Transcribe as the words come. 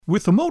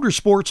With the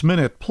Motorsports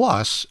Minute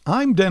Plus,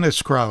 I'm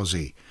Dennis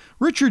Krause.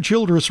 Richard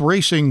Childress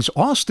Racing's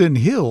Austin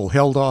Hill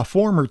held off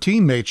former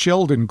teammate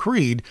Sheldon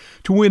Creed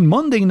to win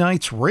Monday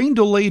night's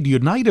rain-delayed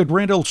United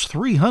Rentals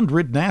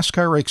 300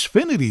 NASCAR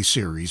Xfinity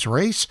Series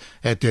race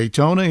at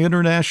Daytona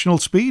International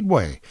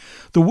Speedway.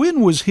 The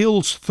win was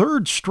Hill's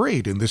third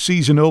straight in the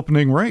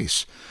season-opening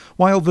race.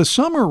 While the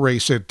summer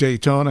race at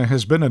Daytona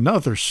has been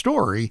another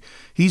story,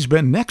 he's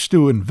been next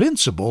to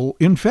invincible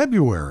in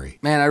February.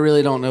 Man, I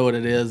really don't know what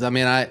it is. I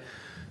mean, I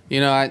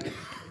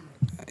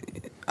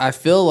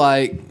feel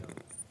like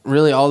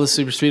really all the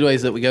super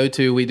speedways that we go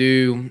to, we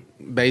do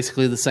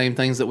basically the same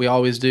things that we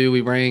always do. We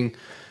bring,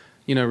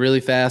 really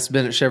fast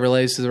Bennett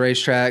Chevrolets to the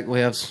racetrack. We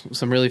have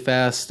some really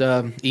fast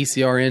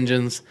ECR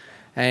engines,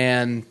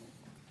 and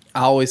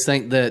I always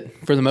think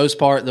that for the most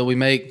part that we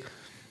make,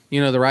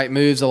 the right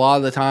moves a lot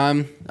of the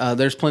time.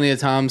 There's plenty of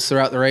times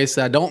throughout the race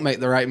that I don't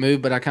make the right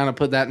move, but I kind of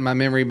put that in my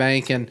memory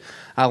bank, and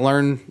I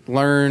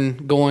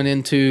learn going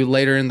into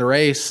later in the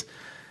race.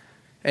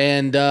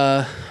 And,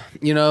 the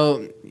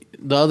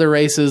other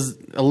races,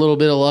 a little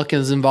bit of luck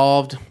is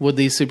involved with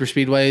these super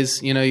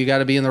speedways. You got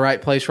to be in the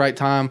right place, right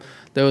time.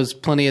 There was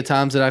plenty of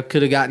times that I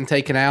could have gotten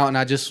taken out, and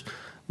I just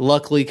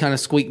luckily kind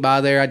of squeaked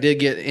by there. I did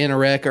get in a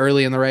wreck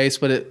early in the race,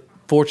 but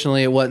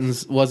fortunately it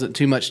wasn't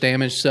too much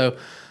damage. So,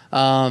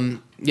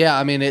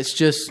 it's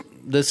just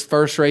this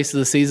first race of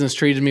the season has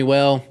treated me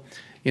well.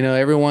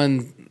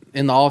 Everyone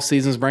in the off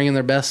season is bringing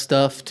their best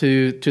stuff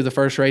to the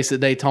first race at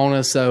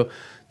Daytona. So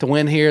to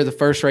win here, the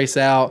first race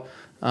out,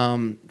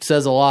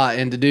 says a lot,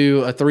 and to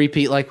do a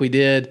three-peat like we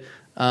did,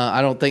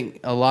 I don't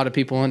think a lot of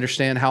people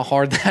understand how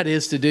hard that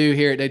is to do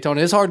here at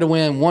Daytona. It's hard to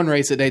win one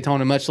race at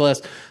Daytona, much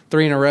less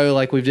three in a row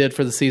like we did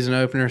for the season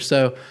opener.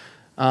 So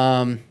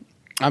I'm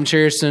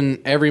cherishing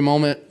every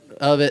moment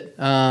of it.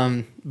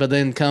 But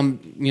then come,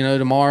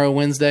 tomorrow,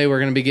 Wednesday, we're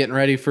going to be getting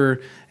ready for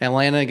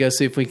Atlanta and go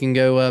see if we can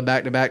go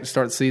back-to-back to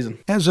start the season.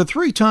 As a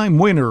three-time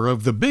winner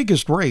of the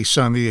biggest race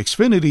on the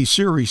Xfinity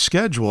Series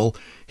schedule,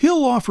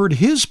 Hill offered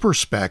his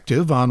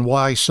perspective on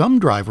why some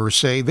drivers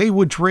say they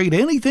would trade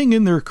anything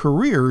in their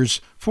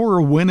careers for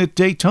a win at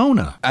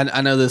Daytona.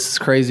 I know this is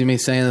crazy, me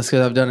saying this,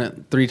 because I've done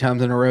it 3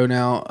 times in a row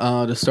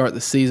now to start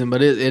the season,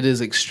 but it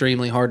is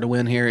extremely hard to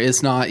win here.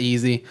 It's not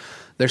easy.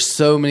 There's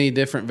so many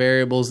different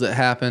variables that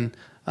happen.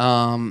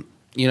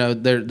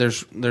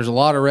 There's a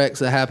lot of wrecks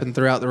that happen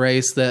throughout the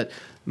race that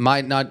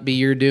might not be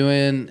your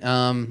doing.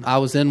 I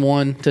was in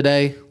one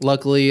today.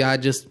 Luckily, I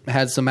just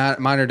had some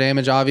minor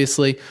damage,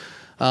 obviously.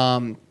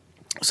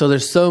 So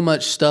there's so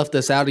much stuff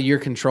that's out of your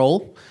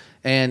control.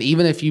 And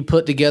even if you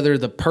put together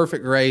the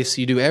perfect race,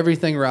 you do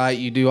everything right,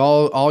 you do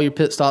all your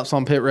pit stops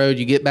on pit road,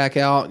 you get back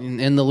out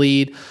in the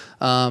lead,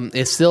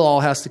 it still all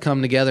has to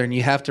come together, and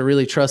you have to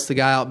really trust the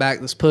guy out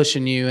back that's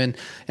pushing you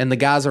and the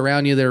guys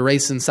around you that are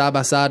racing side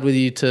by side with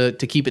you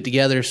to keep it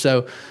together.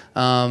 So,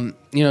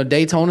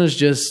 Daytona's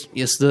just,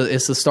 it's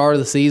the start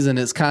of the season.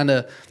 It's kind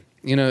of,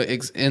 in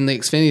the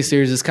Xfinity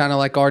Series, it's kind of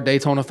like our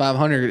Daytona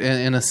 500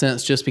 in a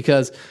sense, just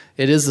because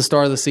it is the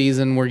start of the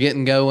season. We're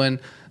getting going.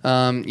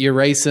 You're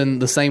racing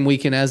the same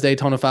weekend as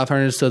Daytona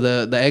 500, so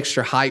the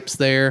extra hype's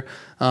there.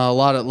 A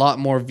lot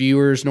more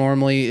viewers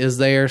normally is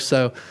there.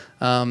 So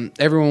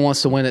everyone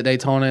wants to win at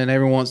Daytona, and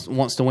everyone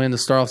wants to win to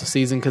start off the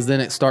season, because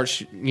then it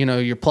starts,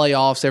 your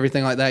playoffs,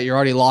 everything like that. You're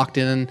already locked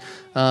in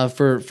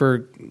for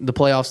the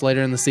playoffs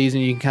later in the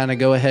season. You can kind of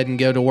go ahead and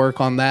go to work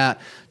on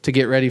that to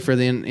get ready for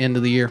the end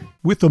of the year.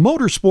 With the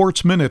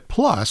Motorsports Minute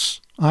Plus,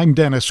 I'm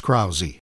Dennis Krause.